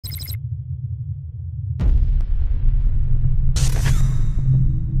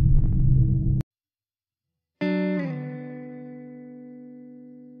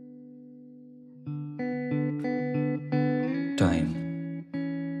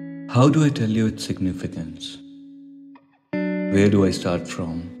How do I tell you its significance? Where do I start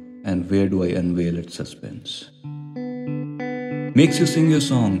from and where do I unveil its suspense? Makes you sing your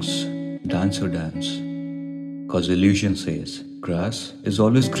songs, dance your dance. Cause illusion says grass is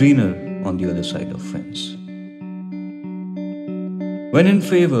always greener on the other side of fence. When in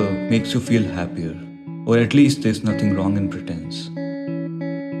favor, makes you feel happier, or at least there's nothing wrong in pretense.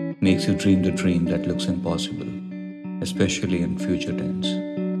 Makes you dream the dream that looks impossible, especially in future tense.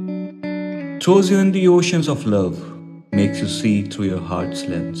 Throws you in the oceans of love, makes you see through your heart's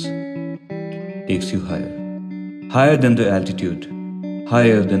lens. Takes you higher, higher than the altitude,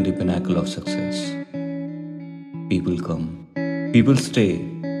 higher than the pinnacle of success. People come, people stay,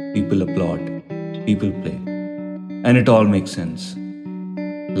 people applaud, people play, and it all makes sense.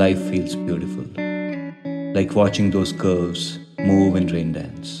 Life feels beautiful, like watching those curves move in rain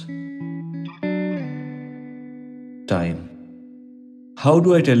dance. Time. How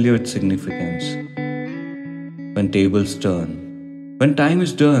do I tell you its significance? When tables turn, when time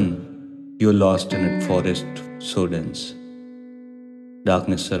is done, you're lost in a forest so dense.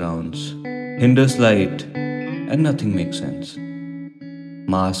 Darkness surrounds, hinders light, and nothing makes sense.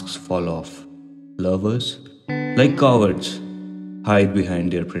 Masks fall off. Lovers, like cowards, hide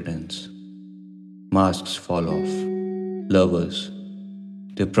behind their pretense. Masks fall off. Lovers,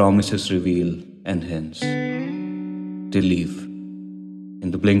 their promises reveal, and hence they leave in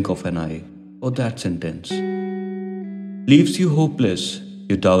the blink of an eye. Oh, that's intense. Leaves you hopeless,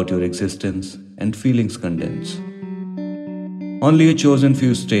 you doubt your existence, and feelings condense. Only a chosen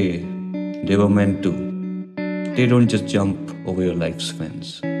few stay, they were meant to. They don't just jump over your life's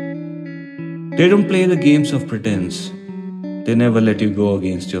fence. They don't play the games of pretense. They never let you go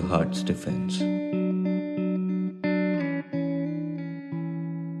against your heart's defense.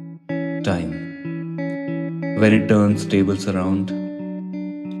 Time. When it turns tables around,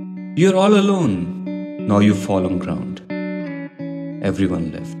 you're all alone. Now you've fallen ground.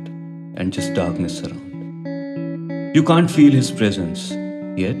 Everyone left, and just darkness around. You can't feel his presence,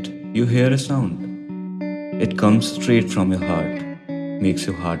 yet you hear a sound. It comes straight from your heart, makes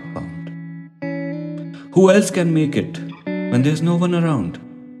your heart pound. Who else can make it when there's no one around?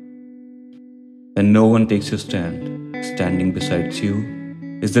 When no one takes your stand, standing beside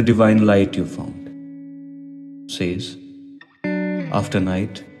you is the divine light you found. Says, after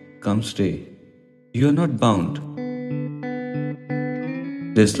night comes day, you are not bound.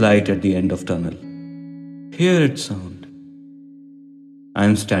 There's light at the end of tunnel. Hear its sound. I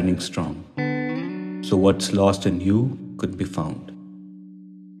am standing strong, so what's lost in you could be found.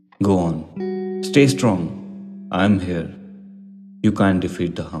 Go on, stay strong. I am here. You can't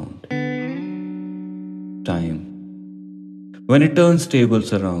defeat the hound. Time. When it turns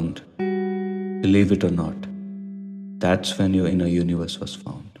tables around, believe it or not, that's when your inner universe was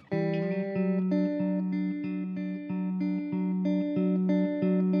found.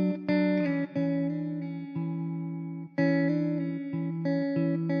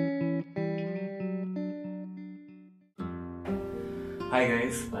 Hi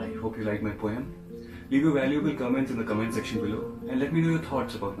guys, I hope you like my poem. Leave your valuable comments in the comment section below and let me know your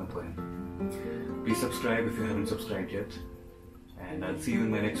thoughts about my poem. Please subscribe if you haven't subscribed yet. And I'll see you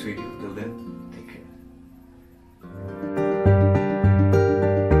in my next video. Till then, take care.